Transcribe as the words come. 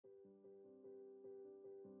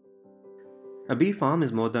A bee farm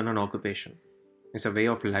is more than an occupation. It's a way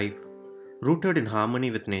of life, rooted in harmony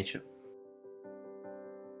with nature.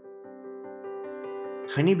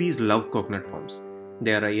 Honeybees love coconut farms.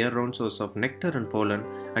 They are a year-round source of nectar and pollen,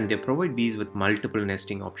 and they provide bees with multiple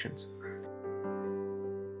nesting options.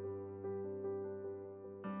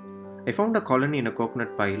 I found a colony in a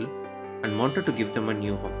coconut pile and wanted to give them a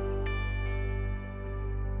new home.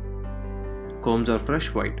 Combs are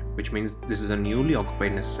fresh white, which means this is a newly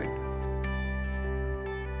occupied nest site.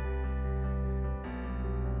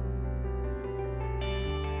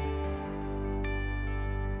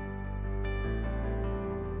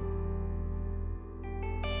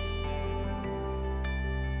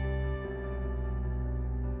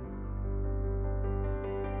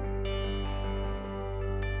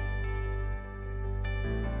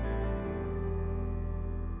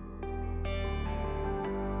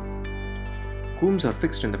 Combs are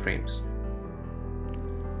fixed in the frames.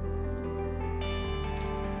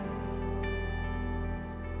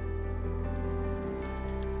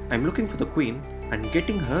 I'm looking for the queen, and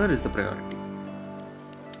getting her is the priority.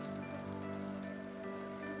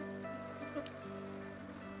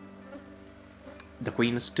 The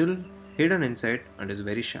queen is still hidden inside and is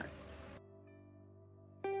very shy.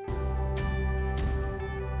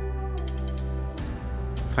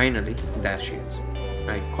 Finally, there she is.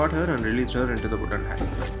 I caught her and released her into the wooden hive.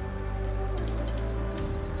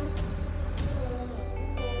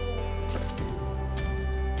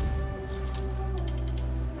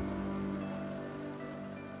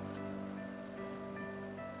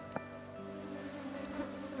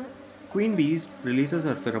 Queen bee releases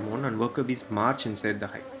her pheromone and worker bees march inside the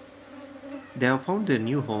hive. They have found their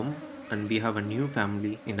new home and we have a new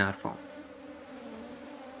family in our farm.